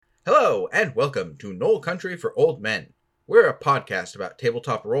Hello, and welcome to Knoll Country for Old Men. We're a podcast about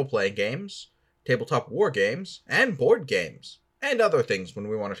tabletop role-playing games, tabletop war games, and board games, and other things when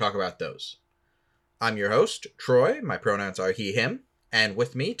we want to talk about those. I'm your host, Troy. My pronouns are he, him, and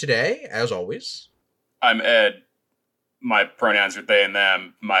with me today, as always... I'm Ed. My pronouns are they and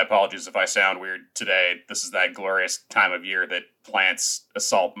them. My apologies if I sound weird today. This is that glorious time of year that plants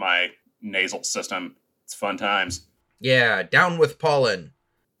assault my nasal system. It's fun times. Yeah, down with pollen.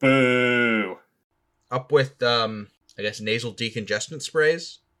 Boo! Up with, nasal decongestant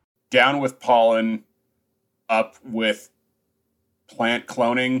sprays. Down with pollen. Up with plant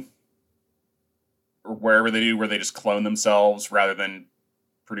cloning. Or wherever they do, where they just clone themselves rather than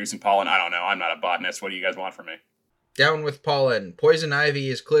producing pollen. I don't know. I'm not a botanist. What do you guys want from me? Down with pollen. Poison ivy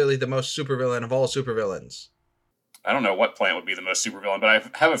is clearly the most supervillain of all supervillains. I don't know what plant would be the most supervillain, but I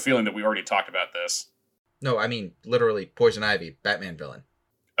have a feeling that we already talked about this. No, I mean, literally, Poison Ivy, Batman villain.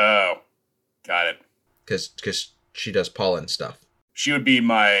 Oh, got it. Because she does pollen stuff. She would be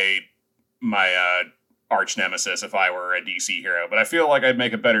my arch nemesis if I were a DC hero, but I feel like I'd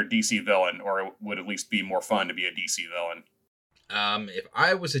make a better DC villain, or it would at least be more fun to be a DC villain. If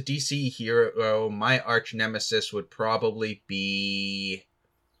I was a DC hero, my arch nemesis would probably be,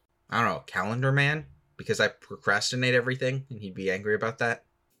 I don't know, Calendar Man, because I procrastinate everything, and he'd be angry about that.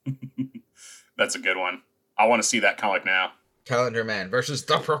 That's a good one. I want to see that comic now. Calendar Man versus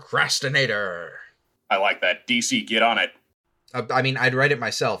the Procrastinator. I like that. DC, get on it. I mean, I'd write it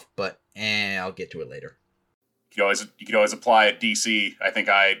myself, but I'll get to it later. You could always apply at DC. I think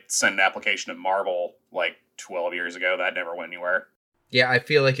I sent an application to Marvel like 12 years ago. That never went anywhere. Yeah, I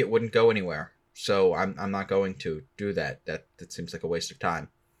feel like it wouldn't go anywhere, so I'm not going to do that. That seems like a waste of time.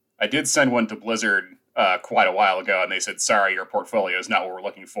 I did send one to Blizzard quite a while ago, and they said, sorry, your portfolio is not what we're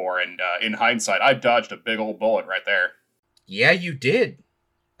looking for. And in hindsight, I dodged a big old bullet right there. Yeah, you did.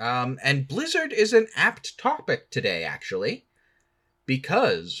 And Blizzard is an apt topic today, actually,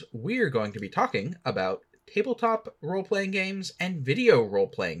 because we're going to be talking about tabletop role-playing games and video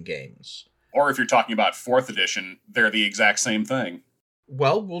role-playing games. Or if you're talking about 4th edition, they're the exact same thing.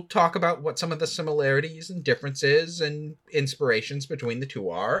 Well, we'll talk about what some of the similarities and differences and inspirations between the two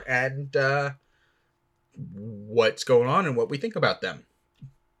are, and what's going on and what we think about them.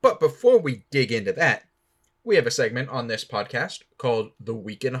 But before we dig into that, we have a segment on this podcast called The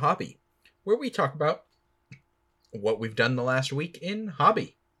Week in Hobby, where we talk about what we've done the last week in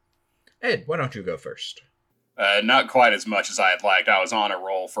hobby. Ed, why don't you go first? Not quite as much as I had liked. I was on a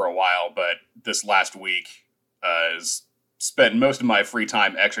roll for a while, but this last week has spent most of my free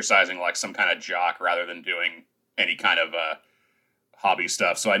time exercising like some kind of jock rather than doing any kind of hobby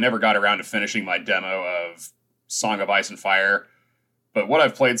stuff. So I never got around to finishing my demo of Song of Ice and Fire. But what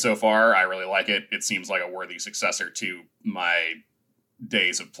I've played so far, I really like it. It seems like a worthy successor to my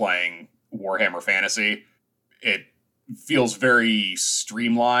days of playing Warhammer Fantasy. It feels very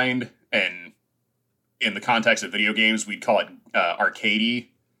streamlined, and in the context of video games, we'd call it arcadey.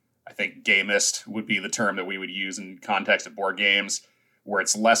 I think gamist would be the term that we would use in context of board games, where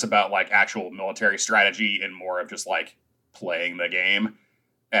it's less about like actual military strategy and more of just like playing the game.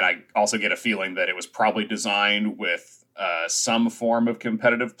 And I also get a feeling that it was probably designed with some form of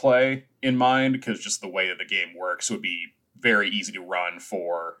competitive play in mind, because just the way that the game works would be very easy to run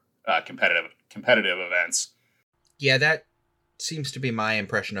for competitive events. Yeah, that seems to be my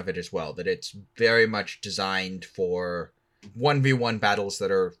impression of it as well, that it's very much designed for 1v1 battles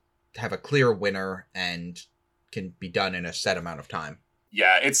that have a clear winner and can be done in a set amount of time.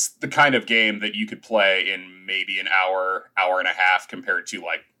 Yeah, it's the kind of game that you could play in maybe an hour and a half, compared to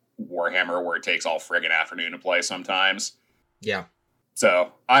like Warhammer, where it takes all friggin' afternoon to play sometimes. Yeah.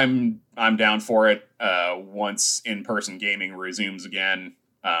 So I'm down for it. Once in-person gaming resumes again,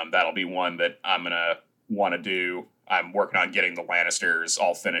 that'll be one that I'm gonna want to do. I'm working on getting the Lannisters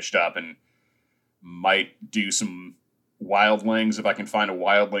all finished up, and might do some Wildlings if I can find a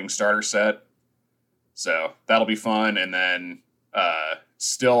Wildling starter set. So that'll be fun. And then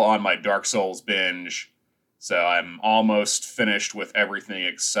still on my Dark Souls binge. So I'm almost finished with everything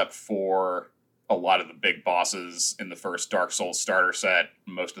except for a lot of the big bosses in the first Dark Souls starter set.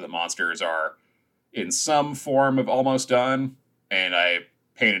 Most of the monsters are in some form of almost done. And I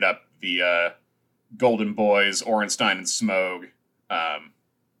painted up the Golden Boys, Orenstein, and Smough.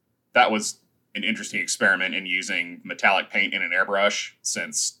 That was an interesting experiment in using metallic paint in an airbrush,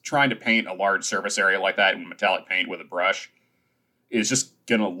 since trying to paint a large surface area like that in metallic paint with a brush is just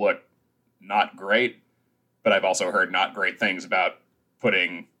going to look not great. But I've also heard not great things about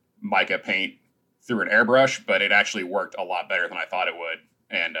putting mica paint through an airbrush, but it actually worked a lot better than I thought it would.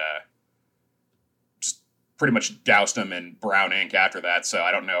 And just pretty much doused them in brown ink after that, so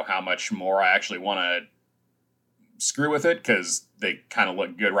I don't know how much more I actually want to screw with it, because they kind of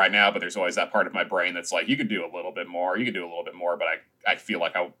look good right now, but there's always that part of my brain that's like, you could do a little bit more, but I feel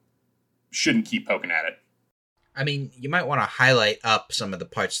like I shouldn't keep poking at it. I mean, you might want to highlight up some of the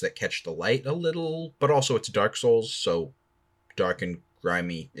parts that catch the light a little, but also it's Dark Souls, so dark and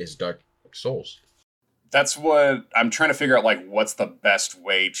grimy is Dark Souls. That's what I'm trying to figure out, like, what's the best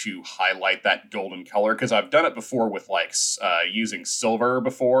way to highlight that golden color, because I've done it before with, like, using silver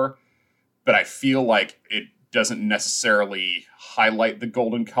before, but I feel like it doesn't necessarily highlight the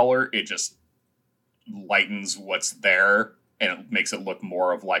golden color, it just lightens what's there, and it makes it look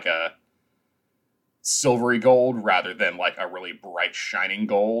more of, like, a silvery gold rather than, like, a really bright, shining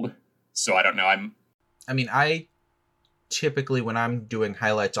gold. So I don't know, I typically, when I'm doing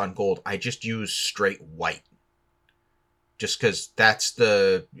highlights on gold, I just use straight white. Just because that's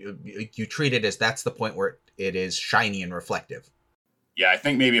you treat it as that's the point where it is shiny and reflective. Yeah, I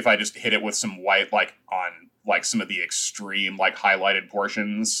think maybe if I just hit it with some white, like, on, like, some of the extreme, like, highlighted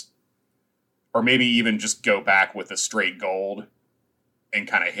portions, or maybe even just go back with a straight gold and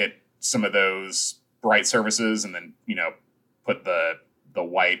kind of hit some of those bright surfaces and then, put the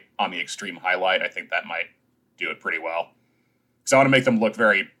white on the extreme highlight, I think that might do it pretty well. Because I want to make them look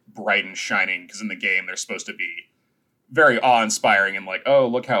very bright and shining, because in the game they're supposed to be very awe-inspiring and like, oh,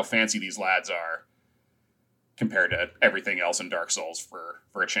 look how fancy these lads are, compared to everything else in Dark Souls for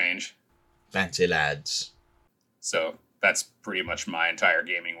a change. Fancy lads. So that's pretty much my entire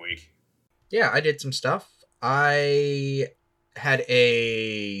gaming week. Yeah, I did some stuff. I had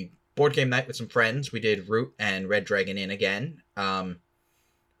a board game night with some friends. We did Root and Red Dragon Inn again.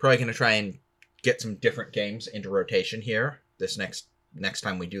 Probably going to try and get some different games into rotation here this next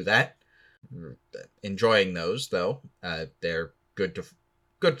time we do that. Enjoying those, though. They're good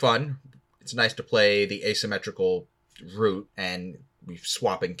fun. It's nice to play the asymmetrical Root and we're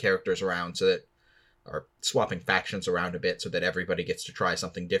swapping characters around or swapping factions around a bit so that everybody gets to try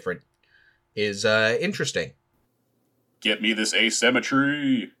something different is interesting. Get me this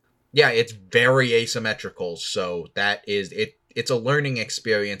asymmetry. Yeah, it's very asymmetrical, so that is it. It's a learning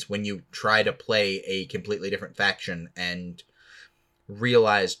experience when you try to play a completely different faction and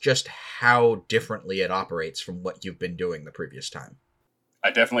realize just how differently it operates from what you've been doing the previous time.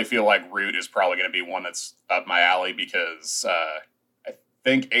 I definitely feel like Root is probably going to be one that's up my alley, because I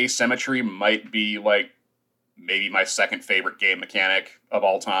think asymmetry might be, like, maybe my second favorite game mechanic of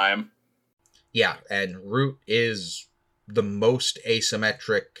all time. Yeah, and Root is the most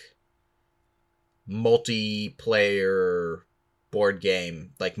asymmetric multiplayer board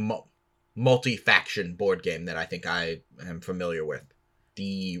game, like multi-faction board game that I think I am familiar with.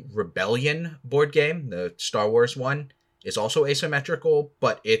 The Rebellion board game, the Star Wars one, is also asymmetrical,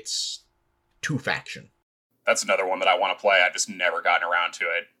 but it's two-faction. That's another one that I want to play. I've just never gotten around to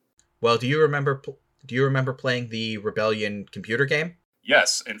it. Well, do you remember playing the Rebellion computer game?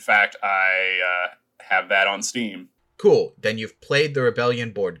 Yes, in fact, I have that on Steam. Cool. Then you've played the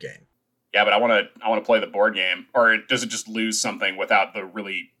Rebellion board game. Yeah, but I want to play the board game. Or does it just lose something without the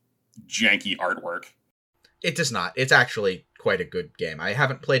really janky artwork? It does not. It's actually quite a good game. I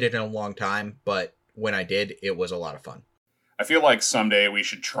haven't played it in a long time, but when I did, it was a lot of fun. I feel like someday we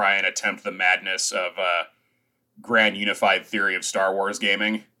should try and attempt the madness of grand unified theory of Star Wars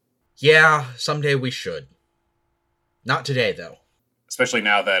gaming. Yeah, someday we should. Not today, though. Especially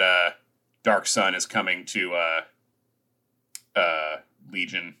now that Dark Sun is coming to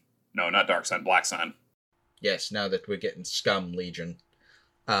Legion. No, not Dark Sun, Black Sun. Yes, now that we're getting Scum Legion.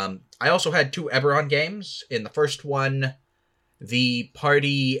 I also had 2 Eberron games. In the first one, the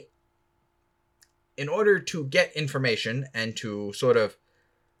party, in order to get information and to sort of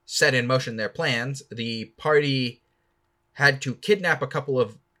set in motion their plans, the party had to kidnap a couple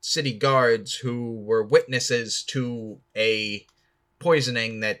of city guards who were witnesses to a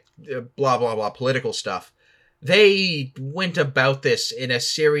poisoning that blah, blah, blah, political stuff. They went about this in a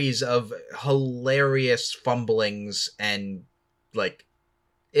series of hilarious fumblings and, like,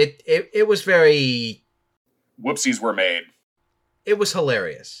 it was very... Whoopsies were made. It was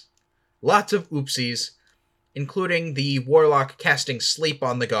hilarious. Lots of oopsies, including the warlock casting sleep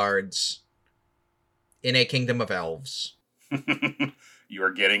on the guards in a kingdom of elves. You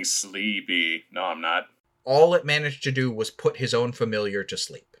are getting sleepy. No, I'm not. All it managed to do was put his own familiar to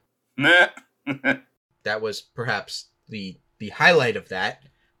sleep. That was perhaps the highlight of that.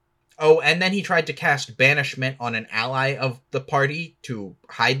 Oh, and then he tried to cast banishment on an ally of the party to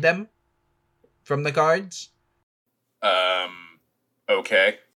hide them from the guards.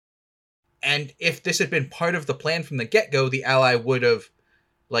 Okay. And if this had been part of the plan from the get-go, the ally would have,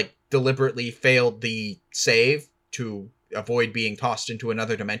 like, deliberately failed the save to avoid being tossed into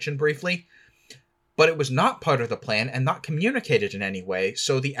another dimension briefly. But it was not part of the plan and not communicated in any way,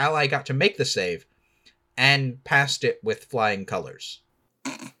 so the ally got to make the save and passed it with flying colors.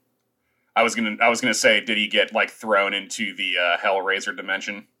 I was gonna say, did he get like thrown into the Hellraiser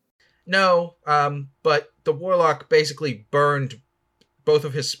dimension? No, but the Warlock basically burned both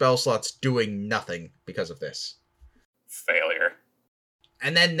of his spell slots doing nothing because of this. Failure.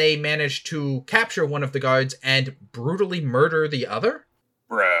 And then they managed to capture one of the guards and brutally murder the other?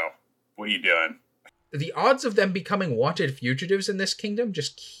 Bro, what are you doing? The odds of them becoming wanted fugitives in this kingdom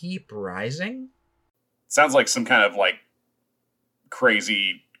just keep rising. Sounds like some kind of like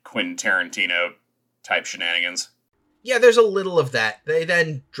crazy Quentin Tarantino type shenanigans. Yeah, there's a little of that. They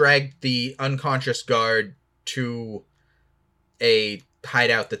then dragged the unconscious guard to a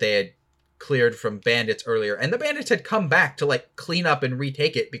hideout that they had cleared from bandits earlier, and the bandits had come back to like clean up and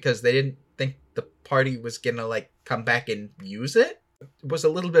retake it because they didn't think the party was gonna like come back and use it. It was a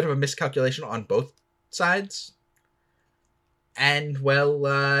little bit of a miscalculation on both sides. And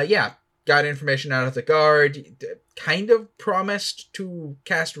well, yeah, got information out of the guard, kind of promised to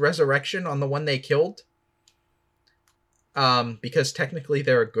cast resurrection on the one they killed. Because technically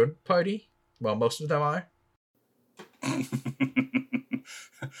they're a good party. Well, most of them are.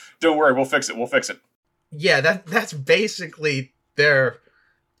 Don't worry, we'll fix it. Yeah, that's basically their...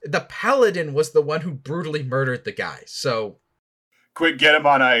 The paladin was the one who brutally murdered the guy, so... Quick, get him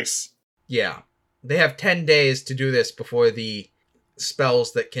on ice. Yeah. They have 10 days to do this before the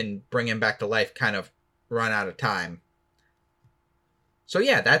spells that can bring him back to life kind of run out of time. So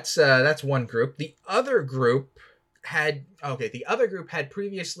yeah, that's one group. The other group had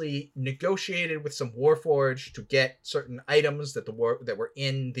previously negotiated with some Warforged to get certain items that were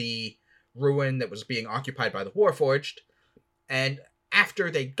in the ruin that was being occupied by the Warforged, and after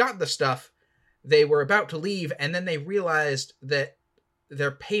they got the stuff, they were about to leave, and then they realized that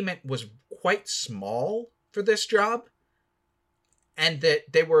their payment was quite small for this job, and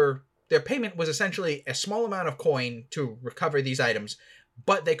that their payment was essentially a small amount of coin to recover these items,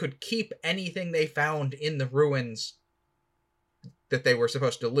 but they could keep anything they found in the ruins that they were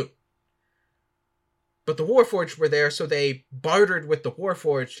supposed to loot. But the Warforged were there, so they bartered with the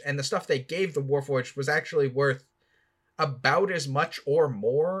Warforged, and the stuff they gave the Warforged was actually worth about as much or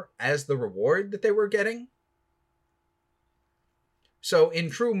more as the reward that they were getting. So in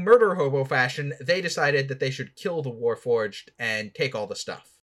true murder hobo fashion, they decided that they should kill the Warforged and take all the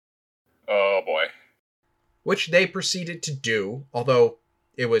stuff. Oh boy. Which they proceeded to do, although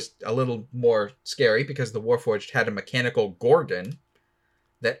it was a little more scary because the Warforged had a mechanical gorgon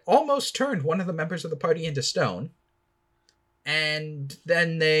that almost turned one of the members of the party into stone. And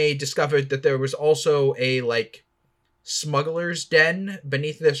then they discovered that there was also a, smuggler's den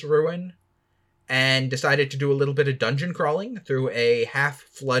beneath this ruin, and decided to do a little bit of dungeon crawling through a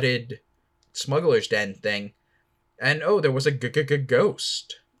half-flooded smuggler's den thing. And, there was a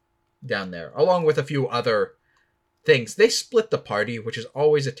ghost down there, along with a few other things. They split the party, which is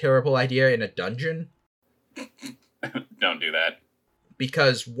always a terrible idea in a dungeon. Don't do that.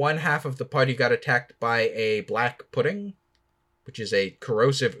 Because one half of the party got attacked by a black pudding, which is a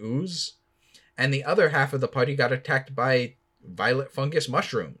corrosive ooze, and the other half of the party got attacked by violet fungus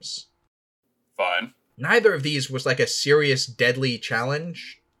mushrooms. Fun. Neither of these was a serious, deadly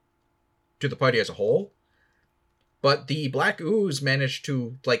challenge to the party as a whole, but the black ooze managed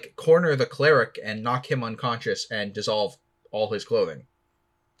to, corner the cleric and knock him unconscious and dissolve all his clothing.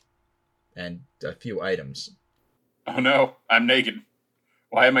 And a few items. Oh no, I'm naked.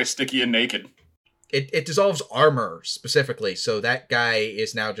 Why am I sticky and naked? It dissolves armor, specifically, so that guy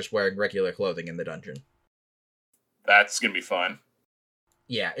is now just wearing regular clothing in the dungeon. That's gonna be fun.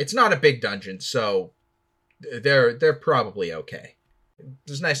 Yeah, it's not a big dungeon, so they're probably okay. It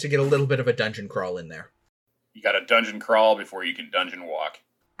was nice to get a little bit of a dungeon crawl in there. You gotta dungeon crawl before you can dungeon walk.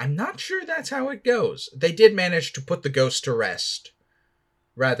 I'm not sure that's how it goes. They did manage to put the ghost to rest,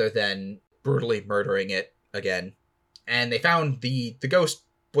 rather than brutally murdering it again. And they found the ghost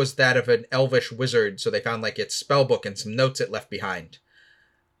was that of an elvish wizard, so they found its spellbook and some notes it left behind.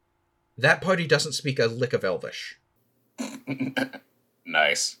 That party doesn't speak a lick of Elvish.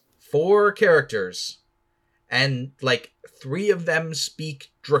 Nice. 4 characters, and 3 of them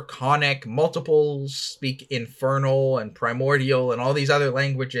speak Draconic, multiples speak Infernal and Primordial and all these other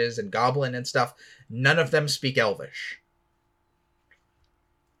languages and Goblin and stuff. None of them speak Elvish.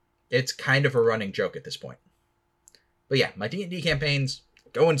 It's kind of a running joke at this point. But yeah, my D&D campaign's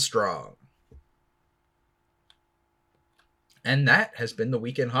going strong. And that has been the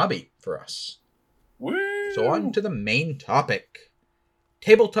weekend hobby for us. Woo! So on to the main topic.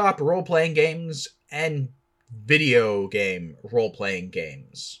 tabletop role-playing games and video game role-playing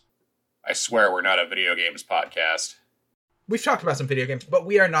games. I swear we're not a video games podcast. We've talked about some video games, but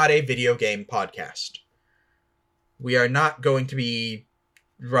we are not a video game podcast. We are not going to be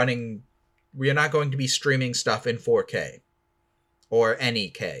streaming stuff in 4K or any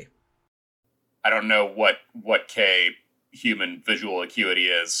K. I don't know what K human visual acuity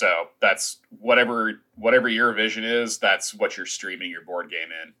is, so that's whatever your vision is, that's what you're streaming your board game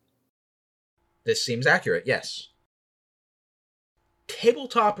in. This seems accurate, yes.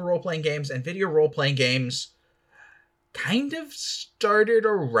 Tabletop role-playing games and video role-playing games kind of started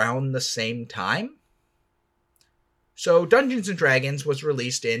around the same time. So Dungeons & Dragons was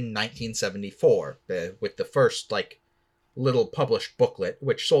released in 1974, with the first, little published booklet,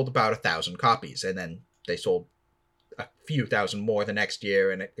 which sold about 1,000 copies, and then they sold a few thousand more the next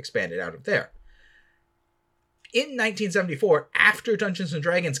year, and it expanded out of there. In 1974, after Dungeons &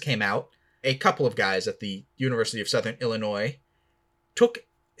 Dragons came out, a couple of guys at the University of Southern Illinois took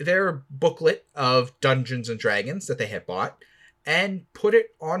their booklet of Dungeons & Dragons that they had bought and put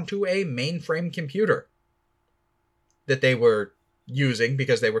it onto a mainframe computer that they were using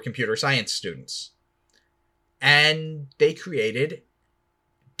because they were computer science students. And they created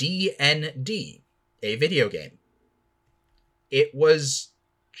D&D, a video game. It was,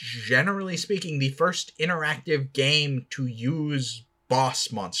 generally speaking, the first interactive game to use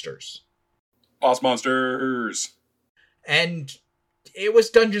boss monsters. Boss monsters! And it was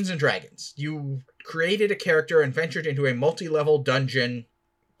Dungeons & Dragons. You created a character and ventured into a multi-level dungeon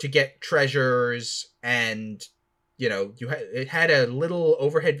to get treasures, and it had a little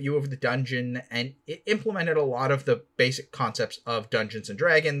overhead view of the dungeon, and it implemented a lot of the basic concepts of Dungeons &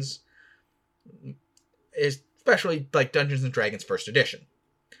 Dragons, especially Dungeons & Dragons First Edition.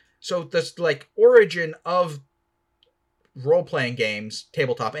 So this origin of role-playing games,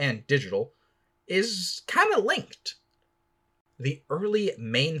 tabletop and digital, is kind of linked. The early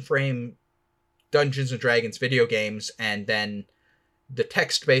mainframe Dungeons & Dragons video games, and then the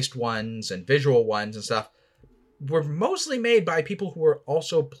text-based ones and visual ones and stuff, were mostly made by people who were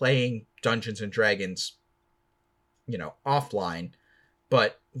also playing Dungeons & Dragons, offline,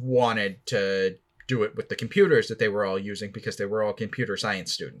 but wanted to do it with the computers that they were all using because they were all computer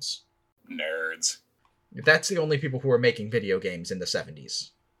science students. Nerds. That's the only people who were making video games in the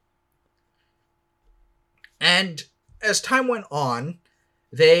 70s. And as time went on,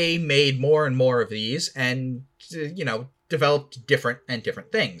 they made more and more of these and, developed different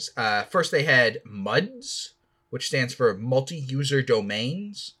things. First they had MUDs, which stands for multi-user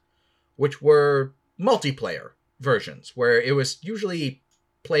domains, which were multiplayer versions, where it was usually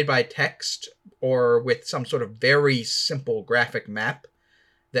played by text or with some sort of very simple graphic map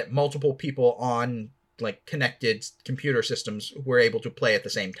that multiple people on connected computer systems were able to play at the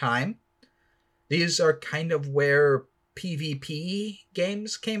same time. These are kind of where PvP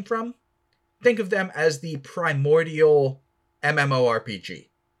games came from. Think of them as the primordial MMORPG.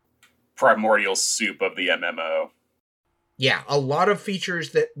 Primordial soup of the MMO. Yeah, a lot of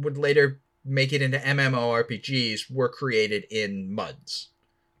features that would later make it into MMORPGs were created in MUDs.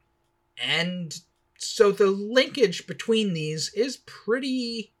 And so the linkage between these is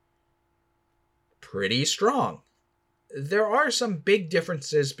pretty strong. There are some big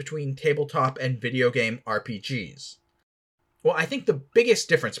differences between tabletop and video game RPGs. Well, I think the biggest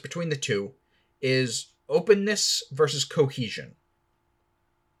difference between the two is openness versus cohesion.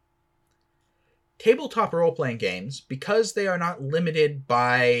 Tabletop role-playing games, because they are not limited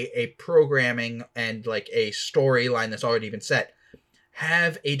by a programming and a storyline that's already been set,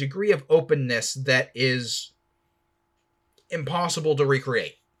 have a degree of openness that is impossible to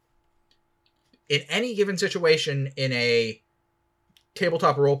recreate. In any given situation in a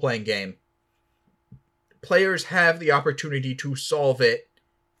tabletop role-playing game, players have the opportunity to solve it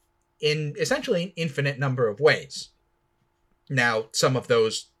in essentially an infinite number of ways. Now, some of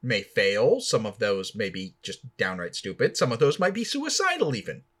those may fail, some of those may be just downright stupid, some of those might be suicidal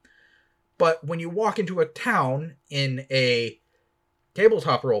even. But when you walk into a town in a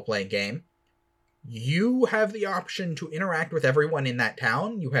tabletop role-playing game, you have the option to interact with everyone in that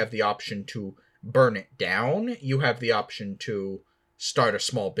town, you have the option to burn it down, you have the option to start a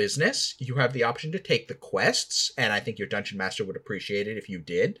small business, you have the option to take the quests, and I think your dungeon master would appreciate it if you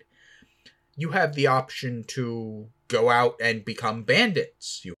did. You have the option to go out and become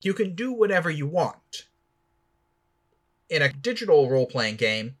bandits. You can do whatever you want. In a digital role-playing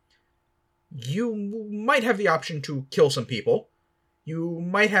game, you might have the option to kill some people. You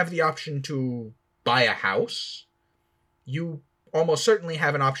might have the option to buy a house. You almost certainly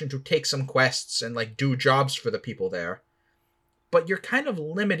have an option to take some quests and do jobs for the people there. but you're kind of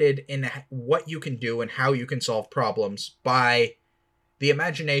limited in what you can do and how you can solve problems by the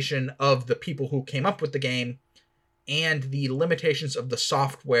imagination of the people who came up with the game and the limitations of the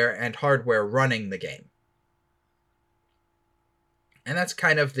software and hardware running the game. And that's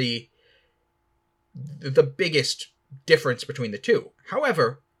kind of the biggest difference between the two.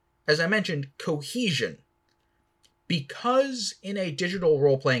 However, as I mentioned, cohesion. Because in a digital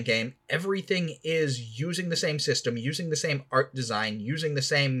role-playing game, everything is using the same system, using the same art design, using the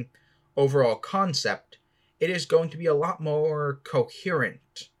same overall concept, it is going to be a lot more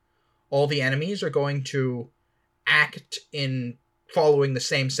coherent. All the enemies are going to act in following the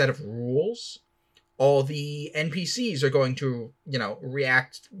same set of rules. All the NPCs are going to,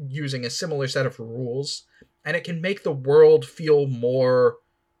 react using a similar set of rules, and it can make the world feel more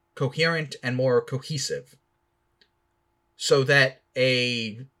coherent and more cohesive. So that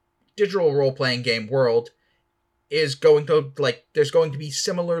a digital role-playing game world is going to, there's going to be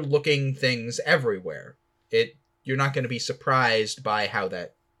similar looking things everywhere. You're not going to be surprised by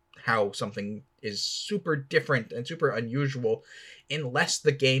how something is super different and super unusual unless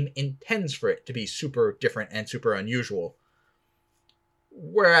the game intends for it to be super different and super unusual.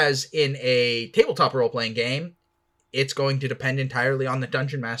 Whereas in a tabletop role-playing game, it's going to depend entirely on the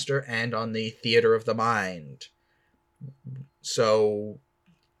Dungeon Master and on the theater of the mind. So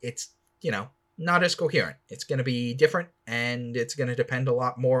it's, not as coherent. It's going to be different, and it's going to depend a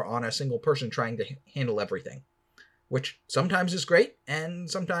lot more on a single person trying to handle everything, which sometimes is great and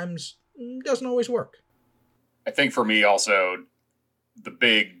sometimes doesn't always work. I think for me also, the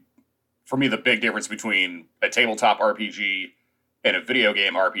big difference between a tabletop RPG and a video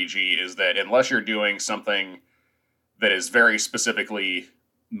game RPG is that unless you're doing something that is very specifically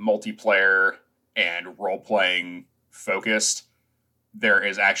multiplayer and role-playing focused, there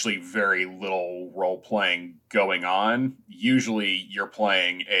is actually very little role-playing going on. Usually you're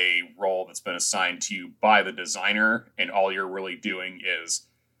playing a role that's been assigned to you by the designer, and all you're really doing is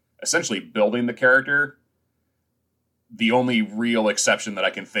essentially building the character. The only real exception that I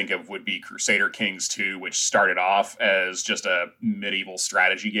can think of would be Crusader Kings 2, which started off as just a medieval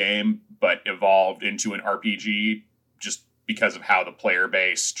strategy game, but evolved into an RPG just because of how the player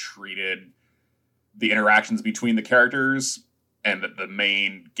base treated the interactions between the characters, and that the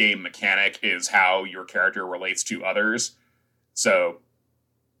main game mechanic is how your character relates to others. So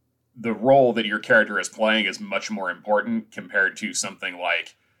the role that your character is playing is much more important compared to something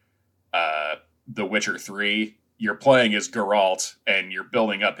like The Witcher 3. You're playing as Geralt and you're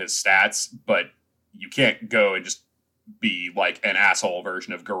building up his stats, but you can't go and just be like an asshole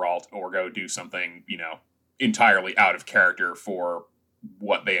version of Geralt or go do something, entirely out of character for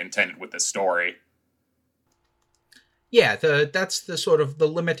what they intended with this story. Yeah, that's the sort of the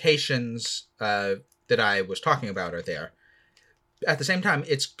limitations that I was talking about are there. At the same time,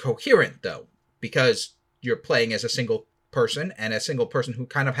 it's coherent, though, because you're playing as a single person, and a single person who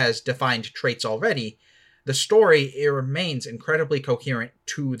kind of has defined traits already. The story, it remains incredibly coherent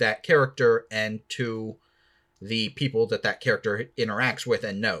to that character and to the people that character interacts with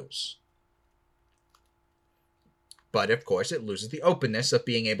and knows. But, of course, it loses the openness of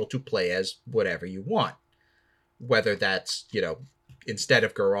being able to play as whatever you want. Whether that's, instead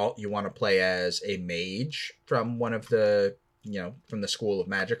of Geralt, you want to play as a mage from one of the, from the School of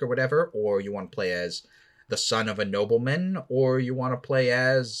Magic or whatever, or you want to play as the son of a nobleman, or you want to play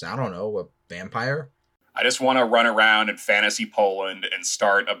as, I don't know, a vampire. I just want to run around in fantasy Poland and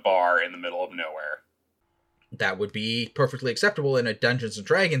start a bar in the middle of nowhere. That would be perfectly acceptable in a Dungeons &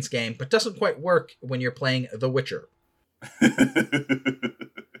 Dragons game, but doesn't quite work when you're playing The Witcher.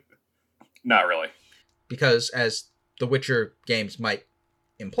 Not really. Because, as the Witcher games might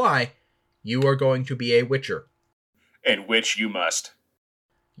imply, you are going to be a witcher. And witch you must.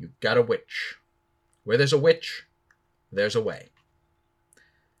 You got a witch. Where there's a witch, there's a way.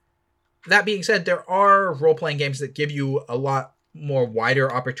 That being said, there are role-playing games that give you a lot more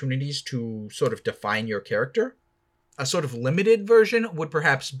wider opportunities to sort of define your character. A sort of limited version would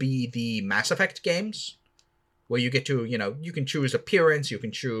perhaps be the Mass Effect games, where you get to, you can choose appearance, you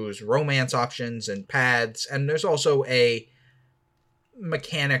can choose romance options and paths, and there's also a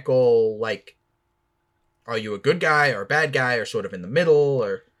mechanical, are you a good guy or a bad guy, or sort of in the middle,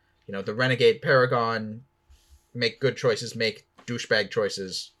 or, the Renegade Paragon, make good choices, make douchebag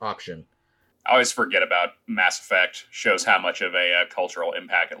choices option. I always forget about Mass Effect. Shows how much of a cultural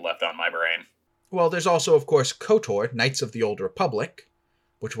impact it left on my brain. Well, there's also, of course, KOTOR, Knights of the Old Republic,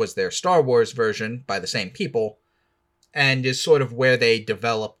 which was their Star Wars version by the same people, and is sort of where they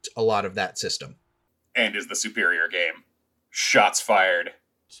developed a lot of that system. And is the superior game. Shots fired.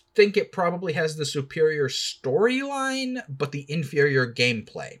 think it probably has the superior storyline, but the inferior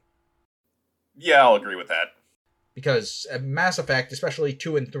gameplay. Yeah, I'll agree with that. Because Mass Effect, especially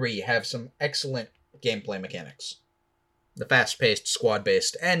 2 and 3, have some excellent gameplay mechanics. The fast-paced,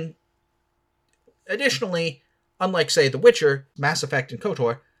 squad-based, and additionally, unlike, say, The Witcher, Mass Effect and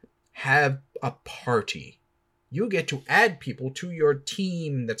KOTOR have a party. You get to add people to your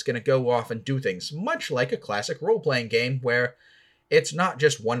team that's going to go off and do things, much like a classic role-playing game where it's not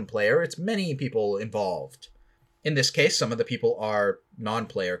just one player, it's many people involved. In this case, some of the people are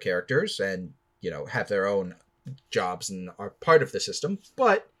non-player characters and, have their own jobs and are part of the system,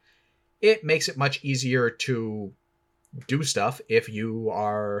 but it makes it much easier to do stuff if you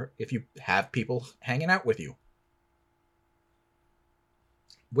have people hanging out with you.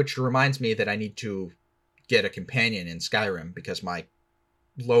 Which reminds me that I need to get a companion in Skyrim because my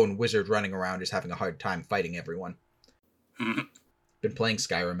lone wizard running around is having a hard time fighting everyone. Been playing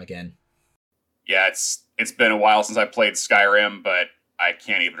Skyrim again. Yeah, it's been a while since I played Skyrim, but I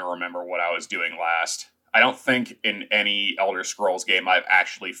can't even remember what I was doing last. I don't think in any Elder Scrolls game I've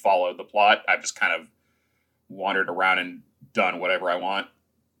actually followed the plot. I've just kind of wandered around and done whatever I want.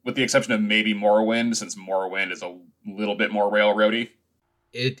 With the exception of maybe Morrowind, since Morrowind is a little bit more railroady.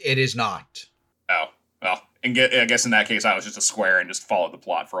 It is not. Oh, well, I guess in that case I was just a square and just followed the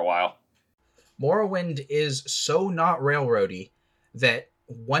plot for a while. Morrowind is so not railroady that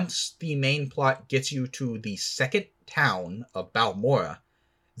once the main plot gets you to the second town of Balmora,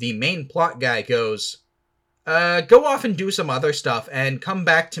 the main plot guy goes, go off and do some other stuff and come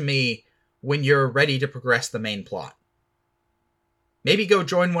back to me when you're ready to progress the main plot. Maybe go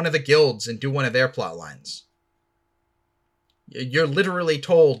join one of the guilds and do one of their plot lines. You're literally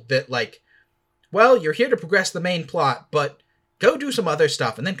told that, you're here to progress the main plot, but go do some other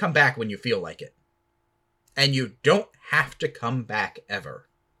stuff and then come back when you feel like it. And you don't have to come back ever.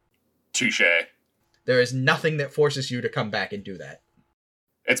 Touché. There is nothing that forces you to come back and do that.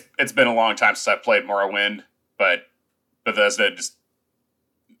 It's been a long time since I've played Morrowind, but Bethesda just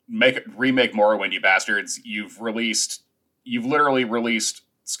remake Morrowind, you bastards. You've literally released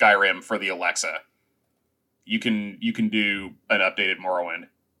Skyrim for the Alexa. You can do an updated Morrowind.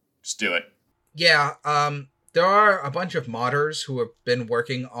 Just do it. Yeah, there are a bunch of modders who have been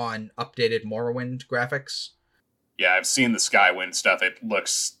working on updated Morrowind graphics. Yeah, I've seen the Skywind stuff. It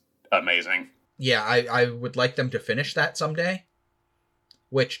looks amazing. Yeah, I would like them to finish that someday.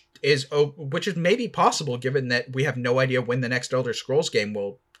 Which is maybe possible given that we have no idea when the next Elder Scrolls game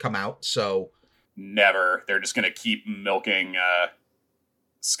will come out, so... Never. They're just going to keep milking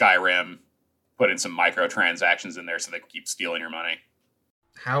Skyrim, put in some microtransactions in there so they can keep stealing your money.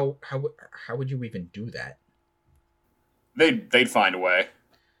 How would you even do that? They'd find a way.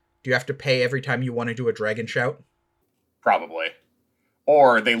 Do you have to pay every time you want to do a dragon shout? Probably.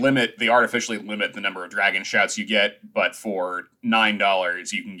 Or they artificially limit the number of dragon shouts you get, but for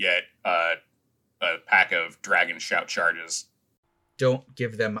 $9 you can get a pack of dragon shout charges. Don't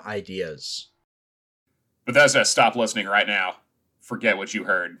give them ideas. Bethesda, stop listening right now. Forget what you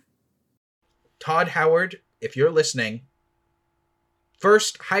heard. Todd Howard, if you're listening,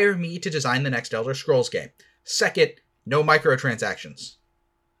 first, hire me to design the next Elder Scrolls game. Second, no microtransactions.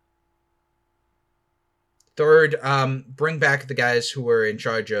 Third, bring back the guys who were in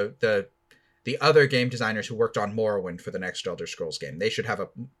charge of the other game designers who worked on Morrowind for the next Elder Scrolls game. They should have a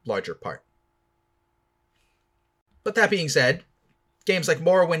larger part. But that being said, games like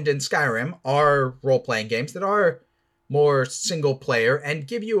Morrowind and Skyrim are role-playing games that are more single-player and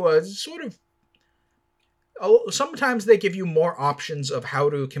give you a sort of... Sometimes they give you more options of how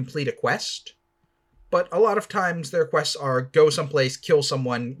to complete a quest, but a lot of times their quests are go someplace, kill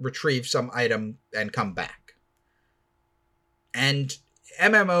someone, retrieve some item, and come back. And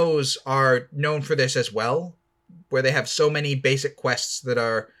MMOs are known for this as well, where they have so many basic quests that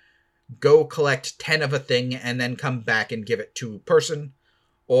are go collect 10 of a thing and then come back and give it to a person,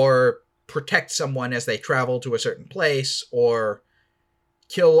 or protect someone as they travel to a certain place, or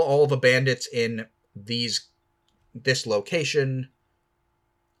kill all the bandits in this location.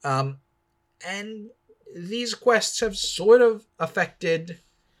 And these quests have sort of affected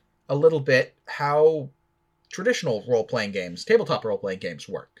a little bit how traditional role-playing games, tabletop role-playing games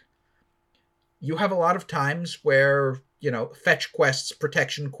work. You have a lot of times where, fetch quests,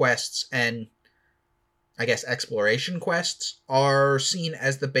 protection quests, and I guess exploration quests are seen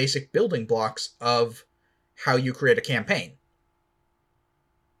as the basic building blocks of how you create a campaign.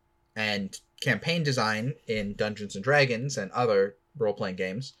 And campaign design in Dungeons & Dragons and other role-playing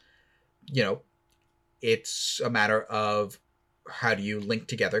games, it's a matter of how do you link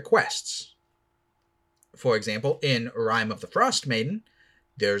together quests. For example, in Rime of the Frost Maiden,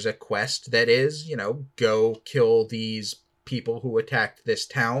 there's a quest that is, go kill these people who attacked this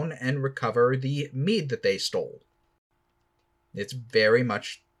town and recover the mead that they stole. It's very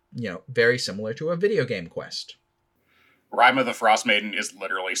much, very similar to a video game quest. Rime of the Frost Maiden is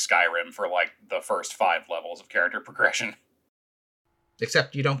literally Skyrim for, like, the first 5 levels of character progression.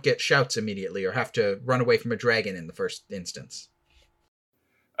 Except you don't get shouts immediately or have to run away from a dragon in the first instance.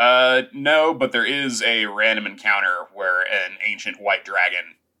 No, but there is a random encounter where an ancient white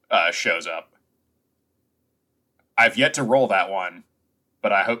dragon shows up. I've yet to roll that one,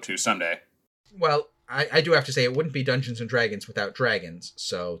 but I hope to someday. Well, I do have to say it wouldn't be Dungeons & Dragons without dragons,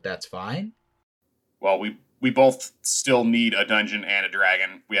 so that's fine. Well, we both still need a dungeon and a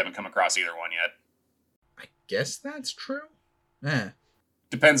dragon. We haven't come across either one yet. I guess that's true.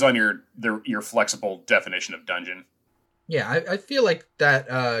 Depends on your flexible definition of dungeon. Yeah, I feel like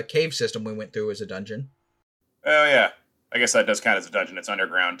that cave system we went through is a dungeon. Oh, yeah. I guess that does count as a dungeon. It's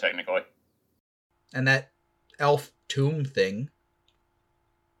underground, technically. And that elf tomb thing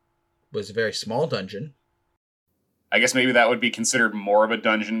was a very small dungeon. I guess maybe that would be considered more of a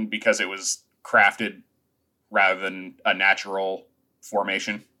dungeon because it was crafted rather than a natural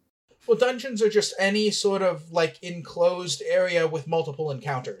formation. Well, dungeons are just any sort of, enclosed area with multiple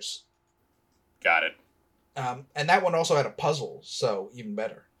encounters. Got it. And that one also had a puzzle, so even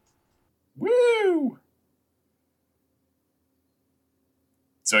better. Woo!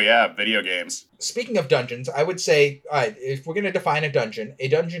 So yeah, video games. Speaking of dungeons, I would say, if we're going to define a dungeon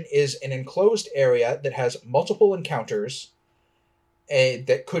is an enclosed area that has multiple encounters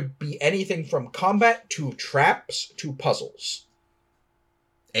that could be anything from combat to traps to puzzles.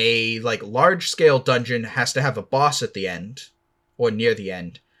 A large-scale dungeon has to have a boss at the end, or near the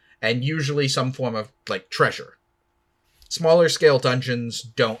end, and usually some form of, treasure. Smaller-scale dungeons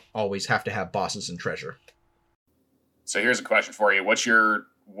don't always have to have bosses and treasure. So here's a question for you. What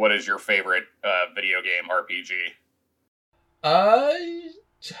is your favorite video game RPG?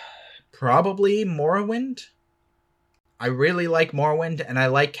 Probably Morrowind. I really like Morrowind, and I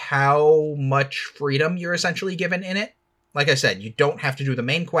like how much freedom you're essentially given in it. Like I said, you don't have to do the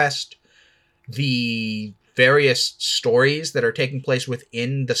main quest. The various stories that are taking place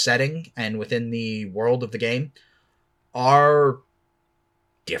within the setting and within the world of the game are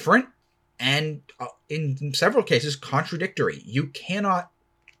different and, in several cases, contradictory. You cannot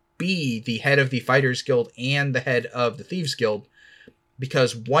be the head of the Fighters Guild and the head of the Thieves Guild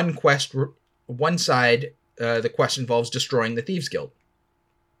because one side, the quest involves destroying the Thieves Guild.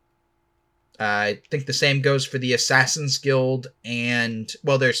 I think the same goes for the Assassin's Guild, and,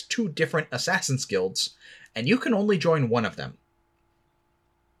 there's 2 different Assassin's Guilds, and you can only join one of them.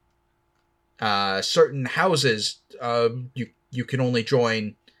 Certain houses, you can only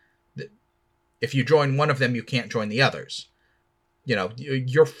join... If you join one of them, you can't join the others.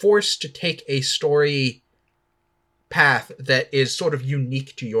 You're forced to take a story path that is sort of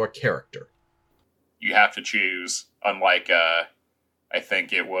unique to your character. You have to choose, unlike... I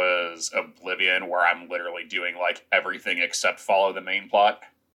think it was Oblivion, where I'm literally doing, everything except follow the main plot.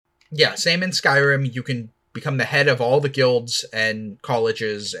 Yeah, same in Skyrim. You can become the head of all the guilds and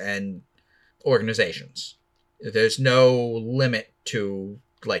colleges and organizations. There's no limit to,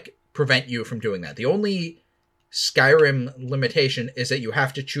 prevent you from doing that. The only Skyrim limitation is that you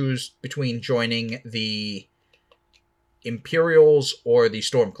have to choose between joining the Imperials or the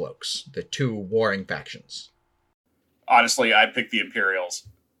Stormcloaks, the 2 warring factions. Honestly, I'd pick the Imperials.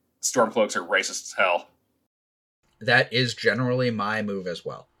 Stormcloaks are racist as hell. That is generally my move as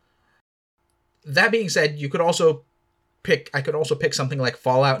well. That being said, I could also pick something like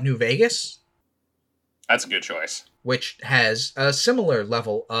Fallout New Vegas. That's a good choice. Which has a similar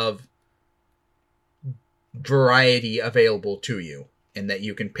level of variety available to you, in that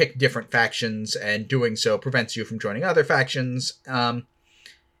you can pick different factions, and doing so prevents you from joining other factions.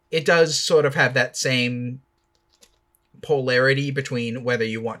 It does sort of have that same polarity between whether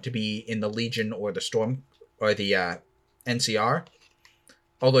you want to be in the Legion or the Storm or the NCR.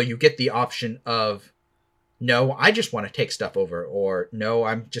 Although you get the option of, no, I just want to take stuff over, or no,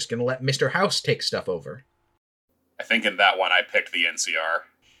 I'm just going to let Mr. House take stuff over. I think in that one I picked the NCR.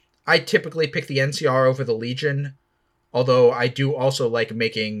 I typically pick the NCR over the Legion, although I do also like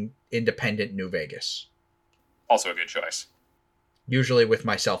making independent New Vegas. Also a good choice. Usually with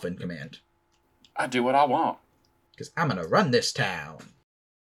myself in command. I do what I want. Because I'm going to run this town.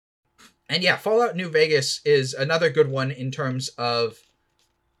 And yeah, Fallout New Vegas is another good one in terms of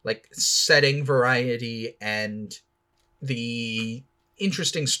setting variety and the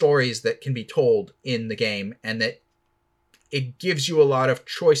interesting stories that can be told in the game, and that it gives you a lot of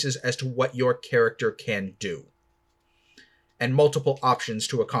choices as to what your character can do. and multiple options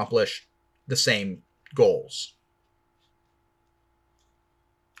to accomplish the same goals.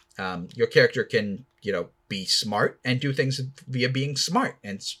 Your character can, be smart and do things via being smart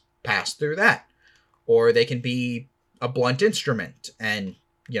and pass through that. Or they can be a blunt instrument and,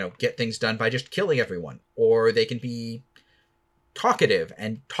 get things done by just killing everyone. Or they can be talkative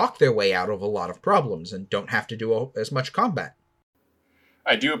and talk their way out of a lot of problems and don't have to do as much combat.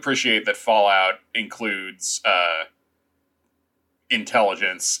 I do appreciate that Fallout includes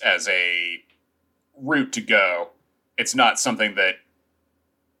intelligence as a route to go. It's not something that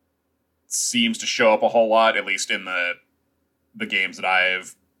seems to show up a whole lot, at least in the games that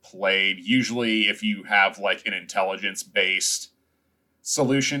I've played. Usually, if you have like an intelligence-based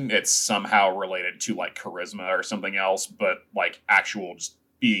solution, it's somehow related to like charisma or something else, but like actual just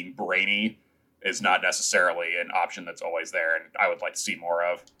being brainy is not necessarily an option that's always there, and I would like to see more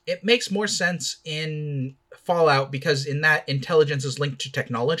of. It makes more sense in Fallout because in that, intelligence is linked to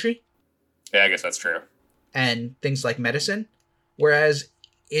technology. Yeah, I guess that's true. And things like medicine. Whereas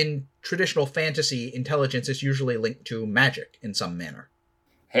in traditional fantasy, intelligence is usually linked to magic in some manner.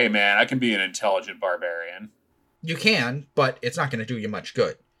 Hey man, I can be an intelligent barbarian. You can, but it's not going to do you much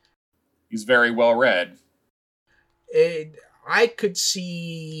good. He's very well read. I could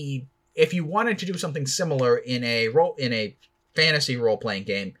see if you wanted to do something similar in a fantasy role-playing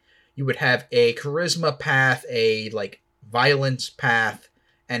game, you would have a charisma path, a like violence path,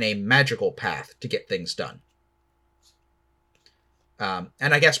 and a magical path to get things done. And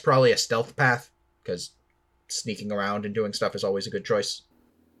I guess probably a stealth path, because sneaking around and doing stuff is always a good choice.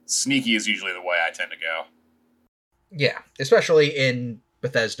 Sneaky is usually the way I tend to go. Yeah, especially in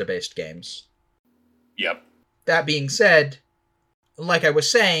Bethesda-based games. Yep. That being said, like I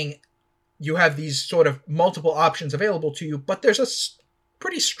was saying, you have these sort of multiple options available to you, but there's a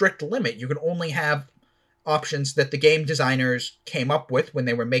pretty strict limit. You can only have options that the game designers came up with when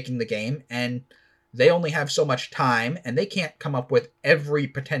they were making the game, and they only have so much time, and they can't come up with every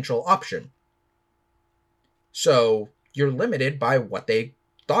potential option. So you're limited by what they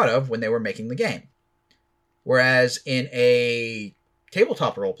thought of when they were making the game. Whereas in a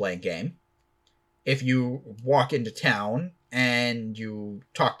tabletop role-playing game, if you walk into town and you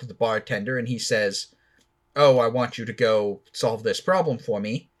talk to the bartender and he says, "Oh, I want you to go solve this problem for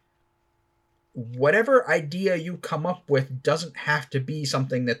me," whatever idea you come up with doesn't have to be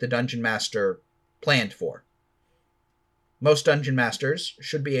something that the dungeon master planned for. Most dungeon masters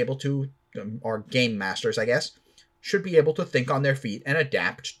should be able to, or game masters, I guess, should be able to think on their feet and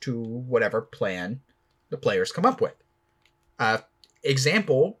adapt to whatever plan the players come up with.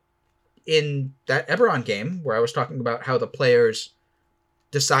 Example, in that Eberron game where I was talking about how the players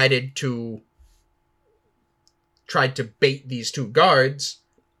decided to try to bait these two guards,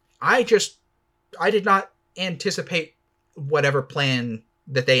 I did not anticipate whatever plan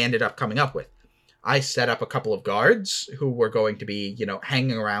that they ended up coming up with. I set up a couple of guards who were going to be,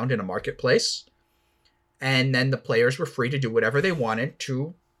 hanging around in a marketplace, and then the players were free to do whatever they wanted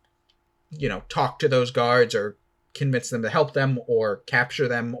to, talk to those guards or convince them to help them or capture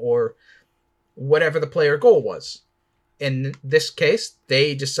them or whatever the player goal was. In this case,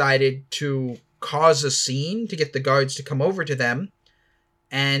 they decided to cause a scene to get the guards to come over to them,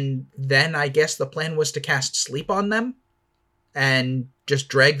 and then I guess the plan was to cast sleep on them and just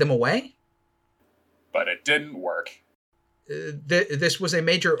drag them away. But it didn't work. This was a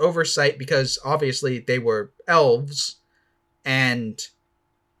major oversight because obviously they were elves, and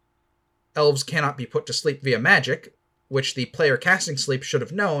elves cannot be put to sleep via magic, which the player casting sleep should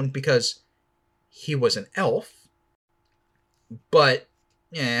have known because he was an elf. But,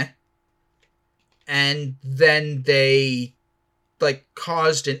 yeah. And then they,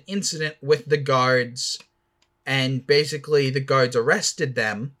 caused an incident with the guards, and basically the guards arrested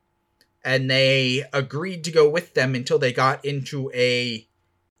them, and they agreed to go with them until they got into a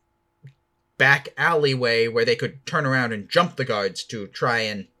back alleyway where they could turn around and jump the guards to try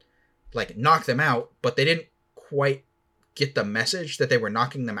and, knock them out, but they didn't quite get the message that they were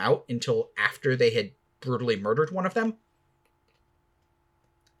knocking them out until after they had brutally murdered one of them.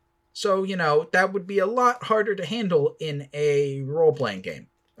 So, that would be a lot harder to handle in a role-playing game,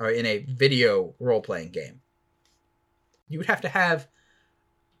 or in a video role-playing game. You would have to have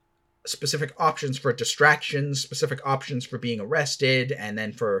specific options for distractions, specific options for being arrested, and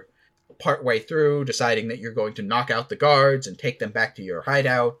then for partway through deciding that you're going to knock out the guards and take them back to your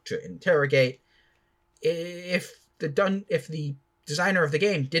hideout to interrogate. If the designer of the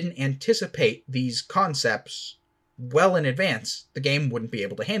game didn't anticipate these concepts well in advance, the game wouldn't be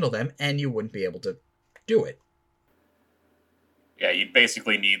able to handle them, and you wouldn't be able to do it. Yeah, you'd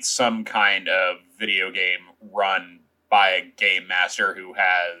basically need some kind of video game run by a game master who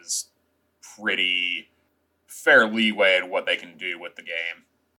has pretty fair leeway in what they can do with the game.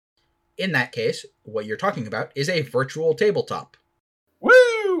 In that case, what you're talking about is a virtual tabletop.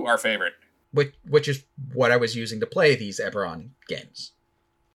 Woo! Our favorite. Which is what I was using to play these Eberron games.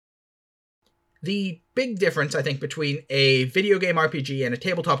 The big difference, I think, between a video game RPG and a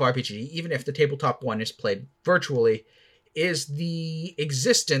tabletop RPG, even if the tabletop one is played virtually, is the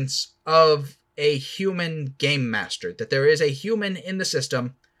existence of a human game master. That there is a human in the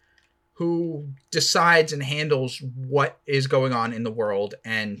system who decides and handles what is going on in the world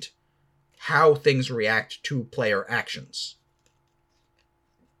and how things react to player actions.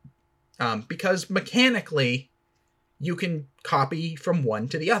 Because mechanically, you can copy from one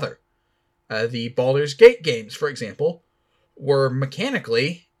to the other. The Baldur's Gate games, for example, were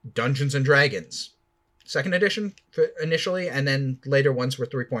mechanically Dungeons & Dragons. 2nd edition initially, and then later ones were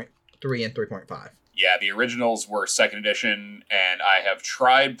 3.3 and 3.5. Yeah, the originals were 2nd edition, and I have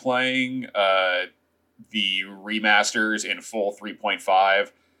tried playing the remasters in full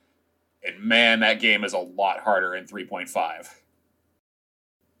 3.5, and man, that game is a lot harder in 3.5.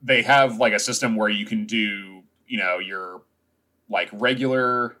 They have like a system where you can do, your like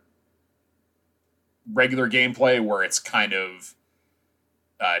regular gameplay where it's kind of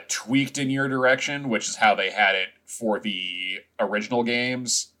tweaked in your direction, which is how they had it for the original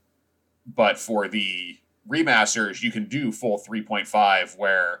games. But for the remasters, you can do full 3.5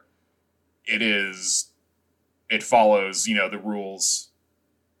 where it follows, the rules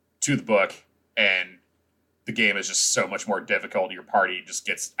to the book, and the game is just so much more difficult. Your party just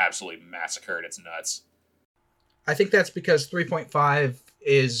gets absolutely massacred. It's nuts. I think that's because 3.5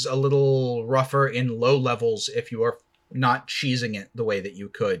 is a little rougher in low levels if you are not cheesing it the way that you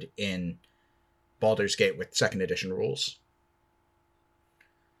could in Baldur's Gate with 2nd edition rules.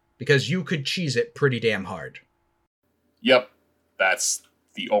 Because you could cheese it pretty damn hard. Yep. That's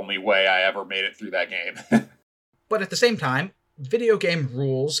the only way I ever made it through that game. But at the same time, video game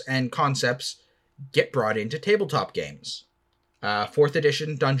rules and concepts get brought into tabletop games. 4th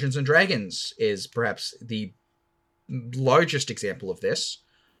edition Dungeons & Dragons is perhaps the largest example of this.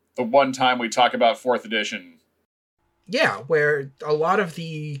 The one time we talk about 4th edition. Yeah, where a lot of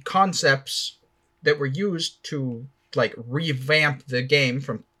the concepts that were used to like revamp the game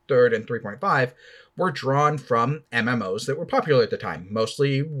from 3rd and 3.5 were drawn from MMOs that were popular at the time,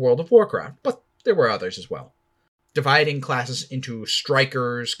 mostly World of Warcraft, but there were others as well. Dividing classes into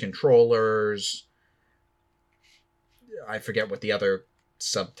strikers, controllers, I forget what the other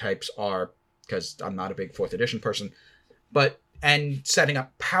subtypes are, because I'm not a big 4th edition person, and setting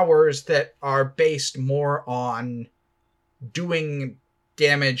up powers that are based more on doing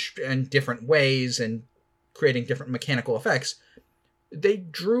damage in different ways and creating different mechanical effects. They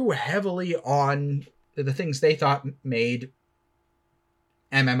drew heavily on the things they thought made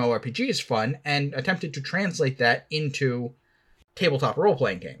MMORPGs fun and attempted to translate that into tabletop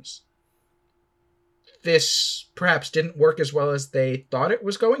role-playing games. This perhaps didn't work as well as they thought it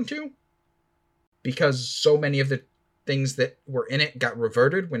was going to, because so many of the things that were in it got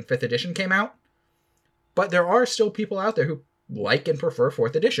reverted when 5th edition came out. But there are still people out there who like and prefer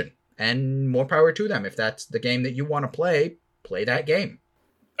 4th edition, and more power to them. If that's the game that you want to play that game.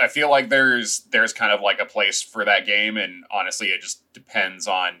 I feel like there's kind of like a place for that game, and honestly, it just depends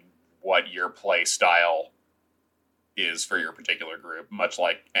on what your play style is for your particular group, much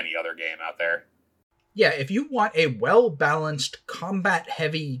like any other game out there. Yeah, if you want a well-balanced,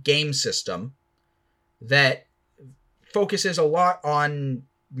 combat-heavy game system that focuses a lot on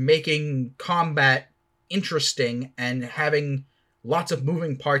making combat interesting and having lots of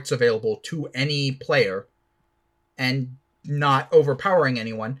moving parts available to any player and not overpowering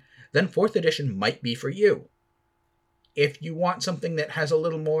anyone, then 4th edition might be for you. If you want something that has a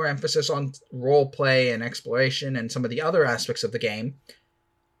little more emphasis on roleplay and exploration and some of the other aspects of the game,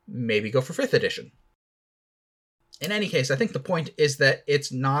 maybe go for 5th edition. In any case, I think the point is that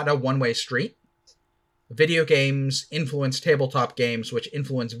it's not a one-way street. Video games influence tabletop games, which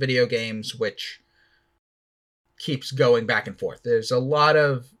influence video games, which keeps going back and forth. There's a lot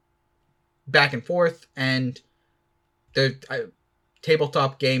of back and forth, and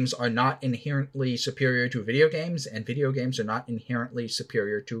tabletop games are not inherently superior to video games, and video games are not inherently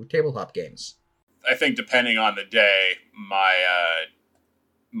superior to tabletop games. I think depending on the day,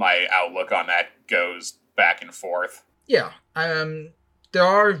 my outlook on that goes back and forth. Yeah, there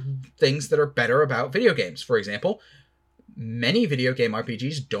are things that are better about video games. For example, many video game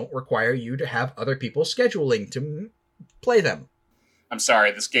RPGs don't require you to have other people scheduling to play them. I'm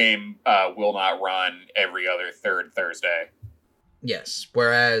sorry, this game will not run every other third Thursday. Yes,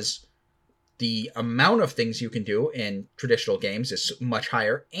 whereas the amount of things you can do in traditional games is much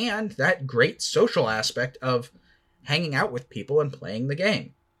higher, and that great social aspect of hanging out with people and playing the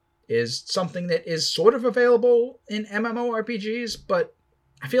game is something that is sort of available in MMORPGs, but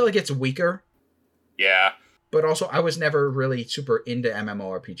I feel like it's weaker. Yeah. But also, I was never really super into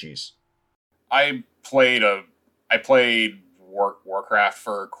MMORPGs. I played Warcraft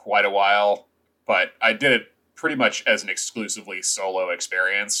for quite a while, but I did it pretty much as an exclusively solo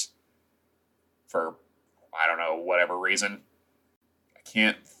experience for, I don't know, whatever reason.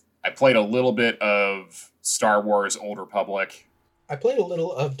 I played a little bit of Star Wars Old Republic. I played a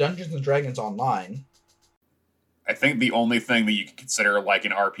little of Dungeons & Dragons Online. I think the only thing that you can consider like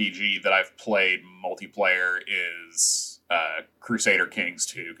an RPG that I've played multiplayer is Crusader Kings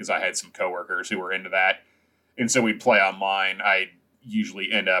 2, because I had some coworkers who were into that. And so we'd play online. I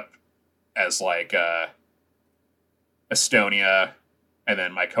usually end up as like Estonia, and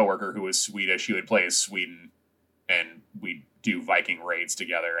then my coworker who was Swedish, he would play as Sweden, and we'd do Viking raids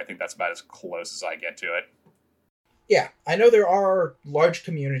together. I think that's about as close as I get to it. Yeah, I know there are large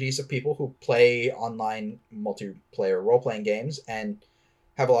communities of people who play online multiplayer role-playing games and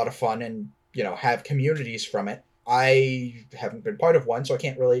have a lot of fun and, you know, have communities from it. I haven't been part of one, so I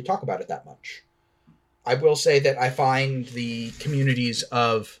can't really talk about it that much. I will say that I find the communities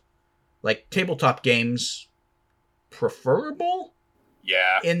of, like, tabletop games preferable.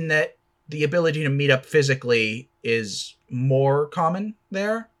 Yeah. In that the ability to meet up physically is more common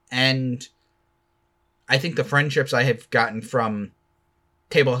there, and I think the friendships I have gotten from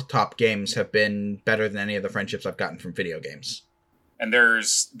tabletop games have been better than any of the friendships I've gotten from video games. And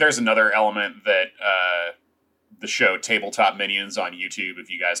there's another element that the show Tabletop Minions on YouTube, if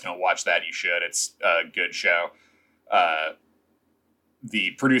you guys don't watch that, you should. It's a good show.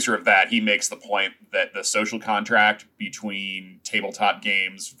 The producer of that, he makes the point that the social contract between tabletop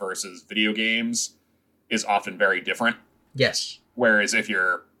games versus video games is often very different. Yes. Whereas if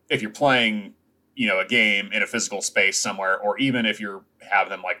you're playing, you know, a game in a physical space somewhere, or even if you have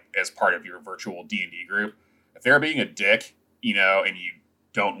them like as part of your virtual D&D group, if they're being a dick, you know, and you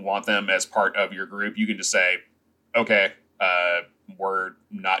don't want them as part of your group, you can just say, okay, we're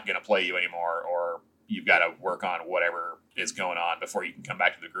not going to play you anymore, or you've got to work on whatever is going on before you can come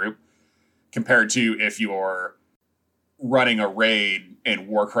back to the group. Compared to if you're running a raid in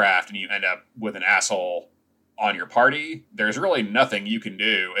Warcraft and you end up with an asshole on your party, there's really nothing you can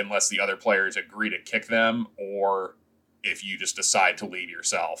do unless the other players agree to kick them, or if you just decide to leave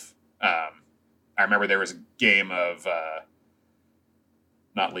yourself. I remember there was a game of,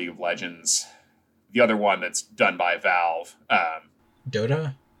 not League of Legends, the other one that's done by Valve.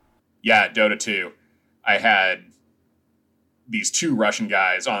 Dota? Yeah, Dota 2. I had these two Russian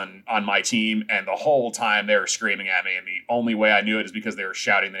guys on my team, and the whole time they were screaming at me, and the only way I knew it is because they were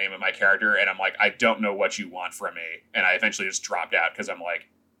shouting the name of my character, and I'm like, I don't know what you want from me. And I eventually just dropped out because I'm like,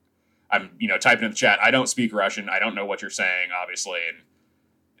 I'm, you know, typing in the chat, I don't speak Russian, I don't know what you're saying, obviously. And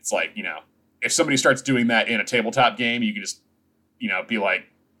it's like, you know, if somebody starts doing that in a tabletop game, you can just, you know, be like,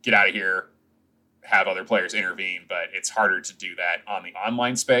 get out of here, have other players intervene. But it's harder to do that on the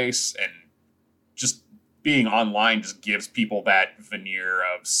online space, and just being online just gives people that veneer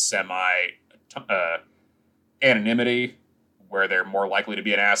of anonymity where they're more likely to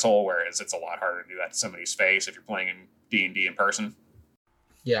be an asshole, whereas it's a lot harder to do that to somebody's face if you're playing in D&D in person.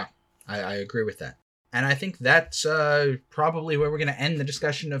 Yeah, I agree with that. And I think that's probably where we're going to end the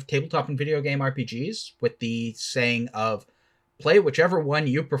discussion of tabletop and video game RPGs, with the saying of play whichever one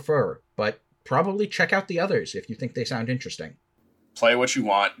you prefer, but probably check out the others if you think they sound interesting. Play what you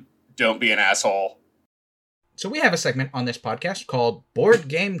want. Don't be an asshole. So we have a segment on this podcast called Board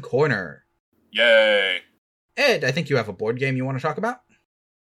Game Corner. Yay. Ed, I think you have a board game you want to talk about?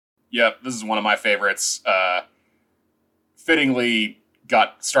 Yep, this is one of my favorites. Fittingly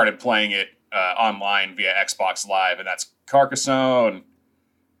got started playing it online via Xbox Live, and that's Carcassonne,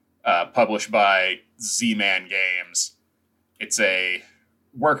 published by Z-Man Games. It's a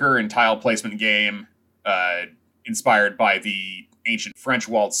worker and tile placement game inspired by the ancient French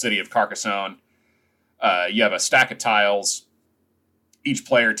walled city of Carcassonne. You have a stack of tiles. Each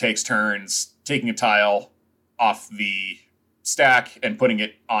player takes turns taking a tile off the stack and putting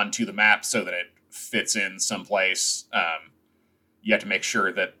it onto the map so that it fits in someplace. You have to make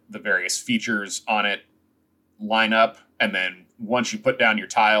sure that the various features on it line up. And then once you put down your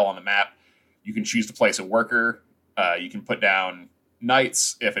tile on the map, you can choose to place a worker. You can put down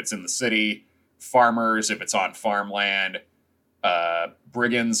knights if it's in the city, farmers if it's on farmland,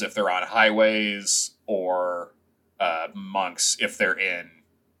 brigands if they're on highways, or monks if they're in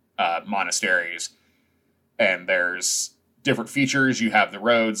monasteries. And there's different features. You have the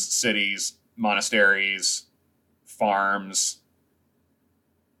roads, cities, monasteries, farms,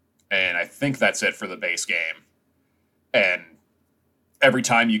 and I think that's it for the base game. And every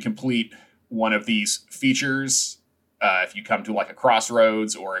time you complete one of these features, if you come to like a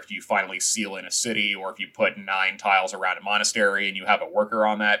crossroads, or if you finally seal in a city, or if you put 9 tiles around a monastery and you have a worker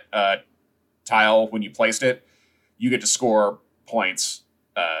on that tile when you placed it, you get to score points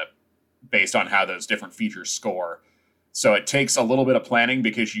based on how those different features score. So it takes a little bit of planning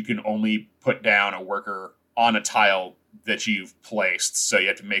because you can only put down a worker on a tile that you've placed. So you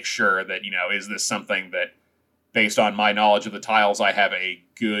have to make sure that, is this something that, based on my knowledge of the tiles, I have a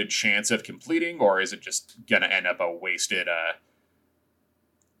good chance of completing, or is it just going to end up a wasted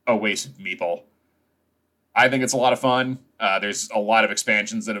meeple? I think it's a lot of fun. There's a lot of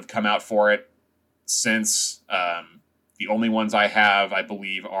expansions that have come out for it since. The only ones I have, I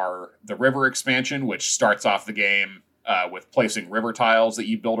believe, are the river expansion, which starts off the game with placing river tiles that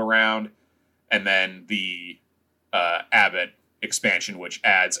you build around, and then the abbot expansion, which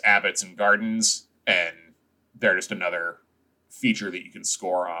adds abbots and gardens, and they're just another feature that you can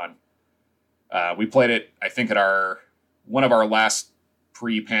score on. We played it, I think, at one of our last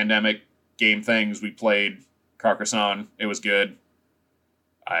pre-pandemic game things. We played Carcassonne. It was good.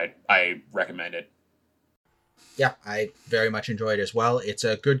 I recommend it. Yeah, I very much enjoyed it as well. It's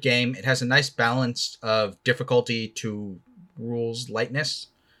a good game. It has a nice balance of difficulty to rules lightness.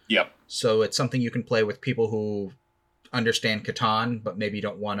 Yep. So it's something you can play with people who understand Catan, but maybe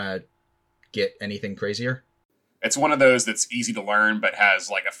don't want to get anything crazier. It's one of those that's easy to learn, but has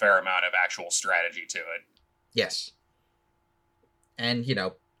like a fair amount of actual strategy to it. Yes. And,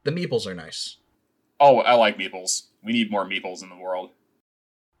 the meeples are nice. Oh, I like meeples. We need more meeples in the world.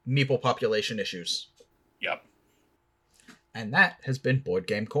 Meeple population issues. Yep. And that has been Board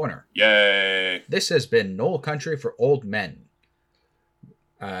Game Corner. Yay! This has been Knoll Country for Old Men.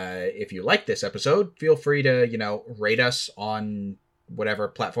 If you like this episode, feel free to, rate us on whatever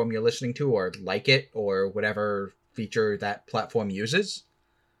platform you're listening to, or like it, or whatever feature that platform uses.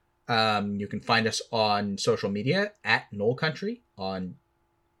 You can find us on social media at Knoll Country on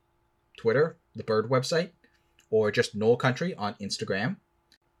Twitter, the Bird website, or just Knoll Country on Instagram.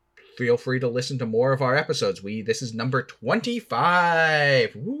 Feel free to listen to more of our episodes. This is number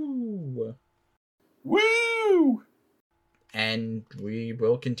 25. Woo! Woo! And we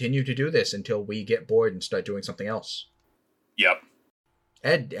will continue to do this until we get bored and start doing something else. Yep.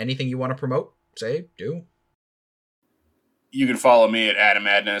 Ed, anything you want to promote? Say, do. You can follow me at Adam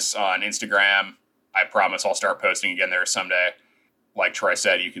Madness on Instagram. I promise I'll start posting again there someday. Like Troy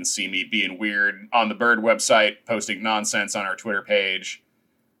said, you can see me being weird on the Bird website, posting nonsense on our Twitter page.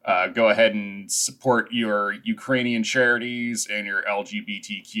 Go ahead and support your Ukrainian charities and your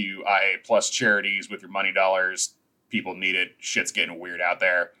LGBTQIA plus charities with your money dollars. People need it. Shit's getting weird out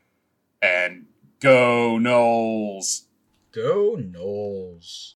there. And go Knowles! Go Knowles!